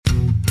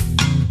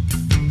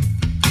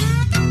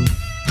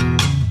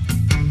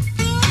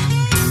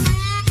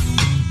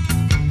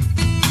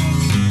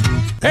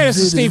Hey, this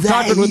is Steve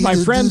Cochran with my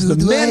friends, the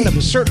men of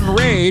a certain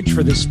rage,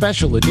 for this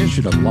special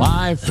edition of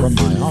Live from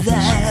My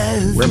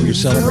Office. Wherever you're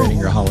celebrating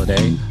your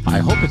holiday, I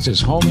hope it's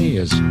as homey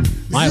as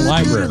my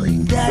library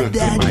in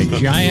my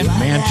giant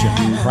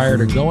mansion prior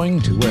to going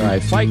to where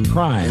I fight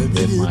crime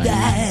with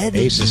my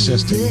ace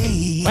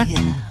assistant. What?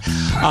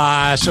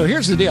 So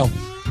here's the deal.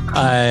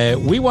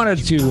 We wanted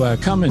to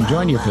come and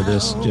join you for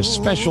this just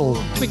special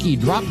quickie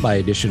drop-by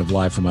edition of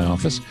Live from My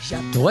Office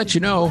to let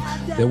you know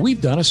that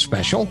we've done a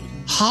special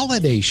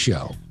holiday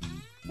show.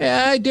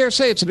 I dare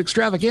say it's an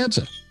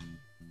extravaganza.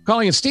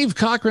 Calling it Steve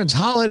Cochran's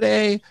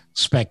Holiday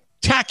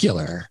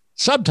Spectacular.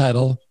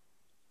 Subtitle,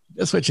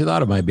 just what you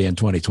thought it might be in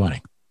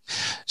 2020.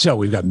 So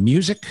we've got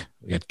music,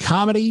 we got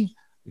comedy,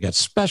 we got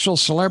special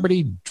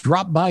celebrity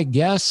drop-by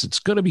guests. It's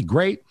going to be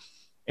great.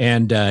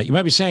 And you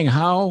might be saying,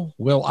 how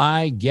will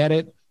I get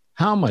it?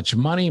 How much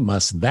money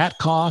must that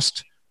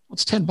cost? Well,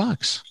 it's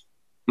 $10.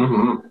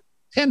 Mm-hmm.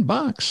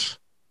 $10.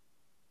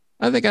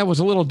 I think I was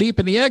a little deep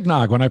in the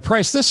eggnog when I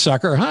priced this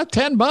sucker, huh?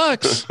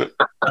 $10.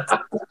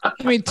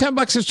 I mean,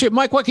 $10 is cheap.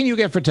 Mike, what can you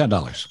get for $10?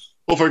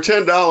 Well, for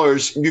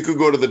 $10, you could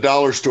go to the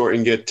dollar store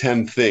and get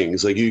 10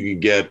 things. Like you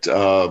could get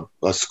a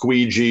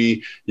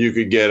squeegee, you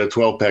could get a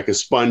 12-pack of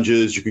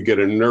sponges, you could get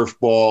a Nerf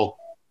ball,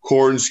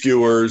 corn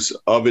skewers,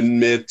 oven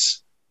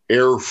mitts,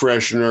 air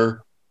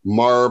freshener,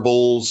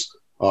 marbles,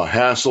 a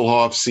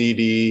Hasselhoff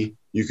CD.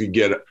 You could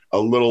get a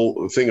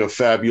little thing of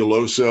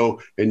Fabuloso,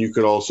 and you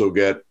could also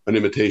get an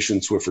imitation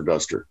Swiffer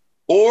duster.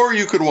 Or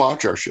you could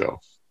watch our show.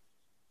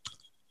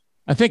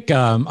 I think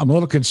I'm a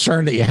little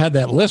concerned that you had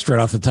that list right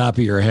off the top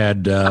of your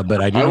head,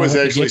 but I was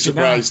actually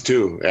surprised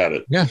too at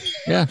it.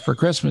 Yeah, for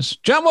Christmas.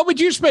 John, what would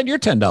you spend your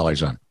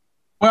 $10 on?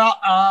 Well,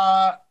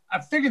 I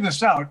figured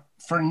this out.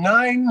 For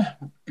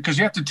 $9, because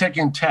you have to take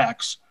in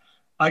tax,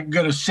 I could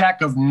get a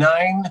sack of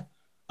 9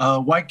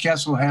 White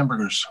Castle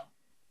hamburgers.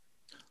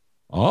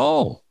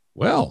 Oh,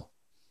 well,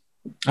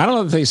 I don't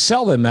know if they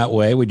sell them that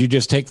way. Would you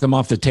just take them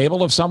off the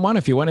table of someone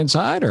if you went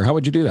inside, or how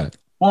would you do that?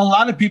 Well, a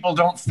lot of people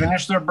don't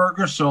finish their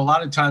burgers, so a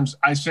lot of times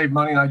I save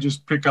money and I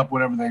just pick up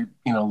whatever they,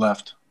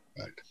 left.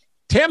 Right.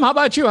 Tim, how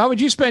about you? How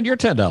would you spend your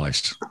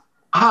 $10?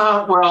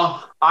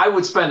 Well, I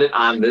would spend it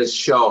on this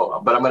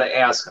show, but I'm going to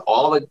ask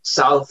all the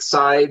South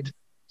Side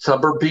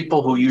suburb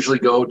people who usually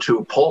go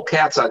to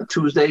Polecats on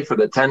Tuesday for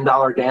the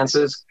 $10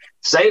 dances,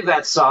 save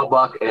that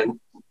sawbuck and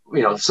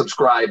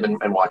subscribe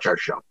and watch our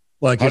show.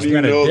 Well, how do you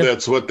know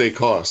that's what they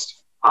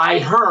cost? I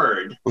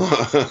heard.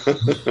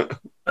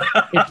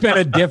 It's been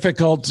a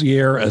difficult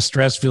year, a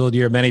stress-filled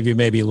year. Many of you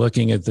may be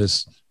looking at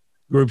this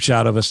group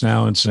shot of us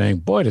now and saying,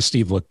 boy, does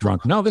Steve look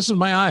drunk. No, this is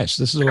my eyes.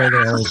 This is the way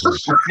they always look.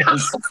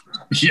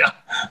 Yeah,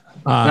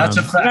 that's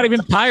a fact. Not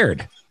even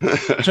tired.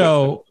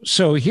 So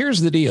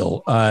here's the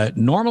deal.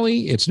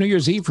 Normally, it's New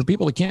Year's Eve for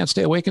people that can't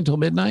stay awake until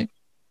midnight.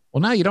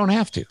 Well, now you don't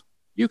have to.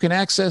 You can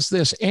access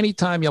this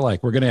anytime you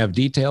like. We're going to have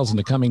details in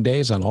the coming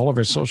days on all of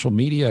our social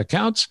media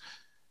accounts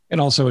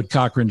and also at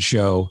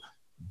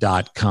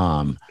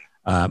CochranShow.com.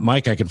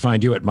 Mike, I can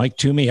find you at Mike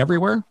Toomey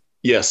everywhere?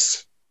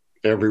 Yes,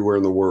 everywhere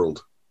in the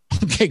world.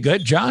 Okay,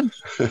 good. John?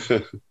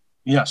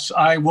 Yes,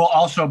 I will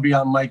also be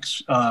on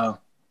Mike's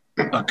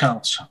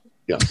accounts.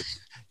 Yeah.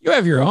 You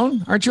have your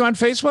own. Aren't you on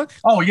Facebook?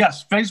 Oh,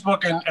 yes.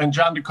 Facebook and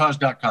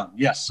JohnDeCause.com.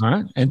 Yes. All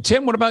right. And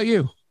Tim, what about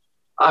you?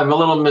 I'm a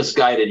little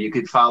misguided. You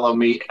could follow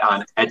me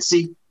on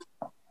Etsy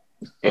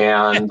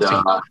and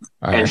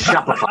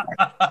Shopify.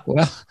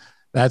 Well,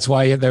 that's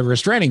why the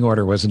restraining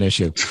order was an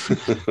issue.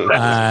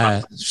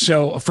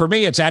 So for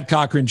me, it's at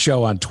Cochran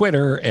Show on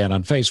Twitter and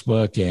on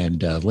Facebook and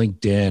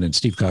LinkedIn and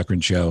Steve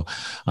Cochran Show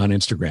on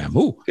Instagram.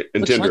 Ooh,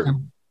 and Tinder.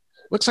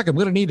 Looks like I'm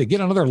going to need to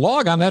get another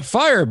log on that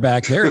fire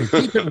back there to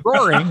keep it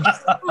roaring.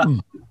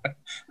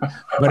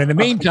 But in the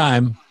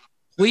meantime,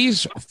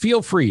 please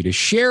feel free to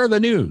share the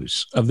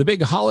news of the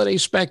big holiday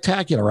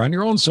spectacular on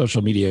your own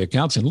social media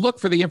accounts and look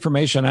for the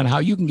information on how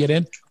you can get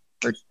in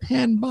for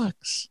 $10.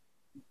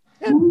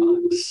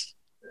 $10.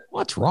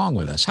 What's wrong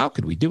with us? How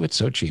could we do it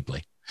so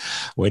cheaply?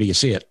 Wait till you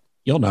see it.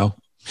 You'll know.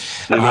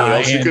 You know what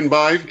else you can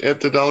buy at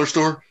the dollar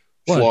store?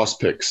 What? Floss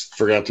picks.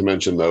 Forgot to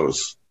mention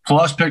those.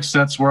 Floss picks,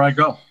 that's where I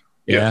go.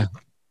 Yeah.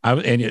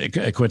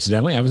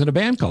 Coincidentally, I was in a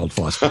band called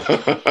Floss Picks. So,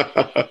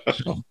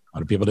 a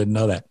lot of people didn't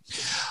know that.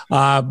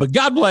 But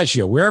God bless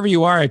you. Wherever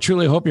you are, I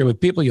truly hope you're with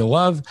people you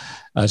love.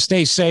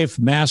 Stay safe,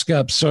 mask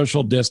up,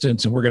 social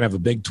distance, and we're going to have a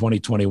big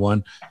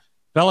 2021.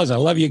 Fellas, I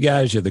love you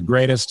guys. You're the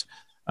greatest.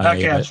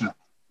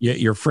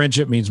 Your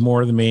friendship means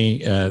more to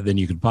me than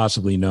you could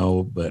possibly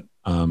know, but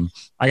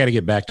I got to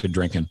get back to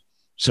drinking.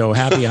 So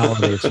happy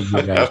holidays to you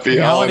guys. Happy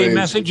holiday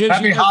messages.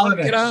 Happy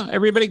holidays.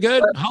 Everybody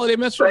good? Holiday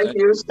messages? Thank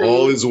you, Steve.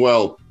 All is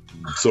well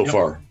so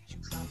far.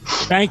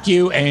 Thank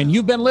you. And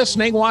you've been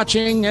listening,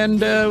 watching,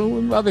 and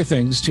other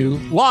things to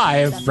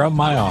Live from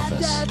My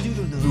Office.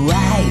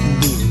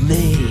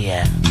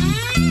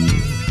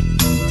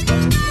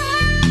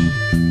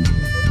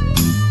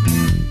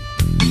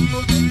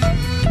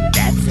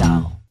 That's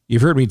all.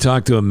 You've heard me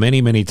talk to him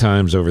many, many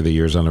times over the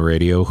years on the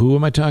radio. Who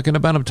am I talking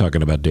about? I'm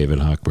talking about David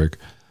Hochberg.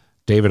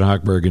 David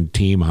Hochberg and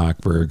Team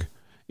Hochberg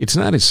It's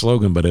not his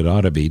slogan, but it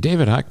ought to be.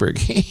 David Hochberg,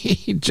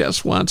 he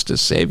just wants to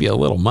save you a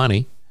little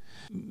money.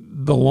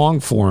 The long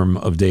form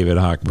of David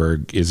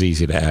Hochberg is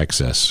easy to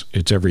access.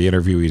 It's every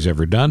interview he's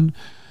ever done,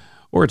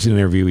 or it's an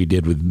interview he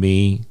did with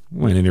me,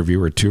 an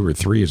interview or 2 or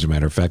 3, as a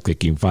matter of fact,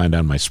 that you can find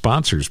on my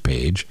sponsors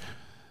page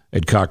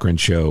at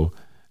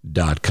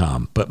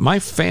CochranShow.com. But my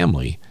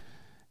family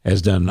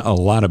has done a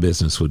lot of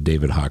business with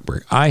David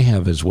Hochberg. I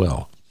have as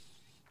well.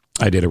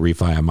 I did a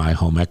refi on my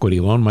home equity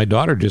loan. My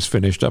daughter just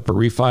finished up a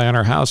refi on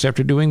our house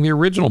after doing the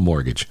original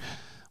mortgage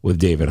with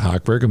David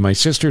Hochberg, and my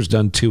sister's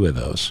done 2 of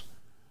those.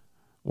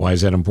 Why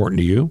is that important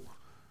to you?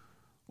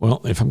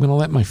 Well, if I'm going to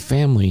let my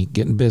family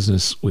get in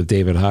business with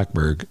David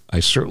Hochberg,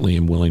 I certainly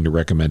am willing to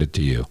recommend it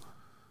to you.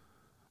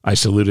 I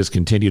salute his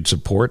continued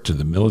support to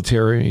the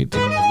military, to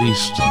the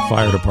police, to the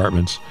fire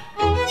departments,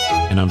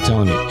 and I'm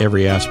telling you,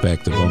 every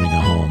aspect of owning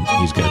a home,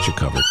 he's got you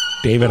covered.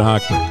 David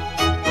Hochberg,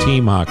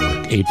 Team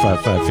Hochberg,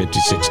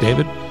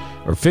 855-56-DAVID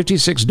or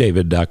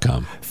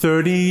 56david.com.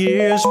 30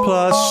 years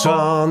plus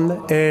on the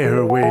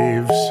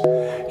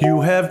airwaves,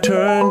 you have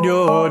turned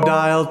your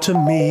dial to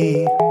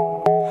me.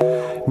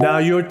 Now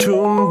you're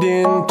tuned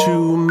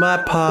into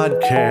my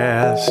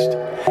podcast.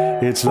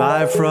 It's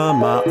live from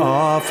my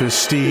office,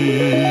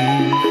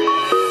 Steve.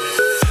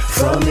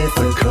 From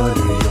Ithaca,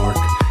 New York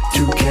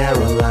to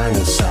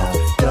Carolina South,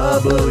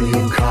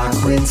 W.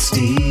 Cochran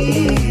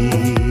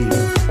Steve.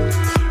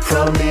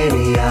 From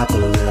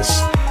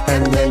Minneapolis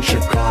and then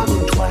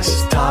Chicago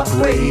twice,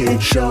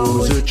 top-rated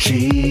shows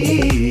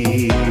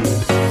achieved.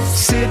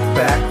 Sit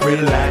back,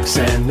 relax,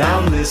 and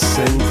now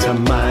listen to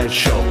my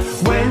show.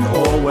 When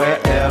or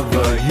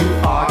wherever you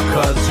are,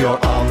 'cause you're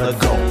on the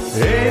go.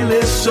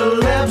 A-list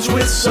celebs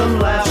with some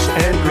laughs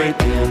and great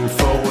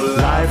info.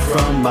 Live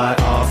from my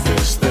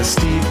office, the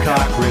Steve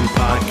Cochran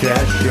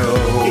Podcast Show.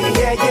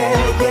 Yeah,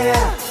 yeah,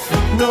 yeah.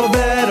 No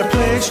better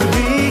place to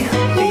be.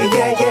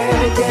 Yeah,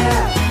 yeah,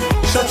 yeah.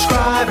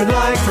 Subscribe and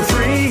like for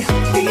free.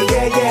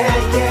 Yeah,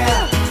 yeah,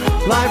 yeah.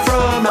 Live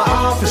from my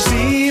office,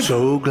 Steve.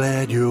 So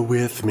glad you're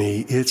with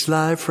me. It's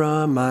live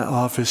from my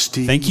office,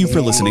 Steve. Thank you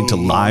for listening to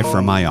Live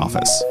from My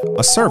Office,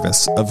 a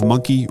service of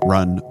Monkey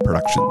Run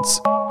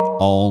Productions.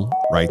 All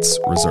rights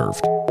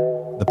reserved.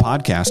 The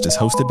podcast is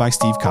hosted by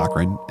Steve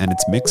Cochran, and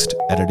it's mixed,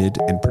 edited,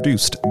 and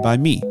produced by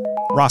me,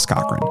 Ross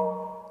Cochran.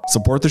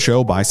 Support the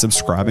show by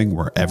subscribing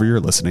wherever you're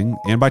listening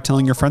and by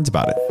telling your friends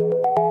about it.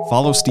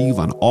 Follow Steve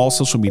on all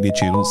social media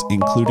channels,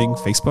 including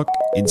Facebook,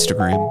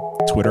 Instagram,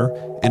 Twitter,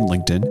 and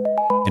LinkedIn.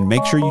 And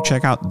make sure you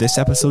check out this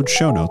episode's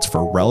show notes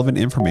for relevant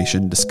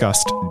information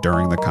discussed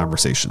during the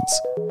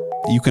conversations.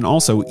 You can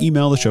also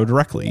email the show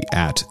directly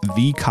at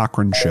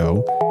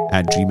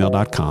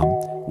thecochranshow@gmail.com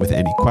with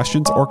any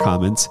questions or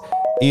comments.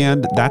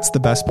 And that's the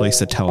best place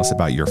to tell us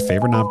about your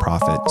favorite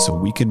nonprofit so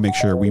we can make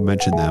sure we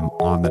mention them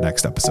on the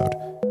next episode.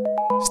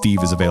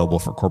 Steve is available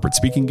for corporate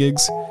speaking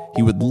gigs.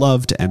 He would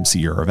love to MC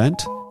your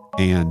event.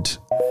 And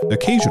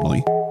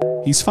occasionally,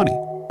 he's funny.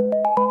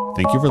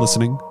 Thank you for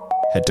listening.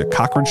 Head to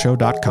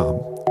CochranShow.com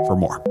for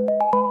more.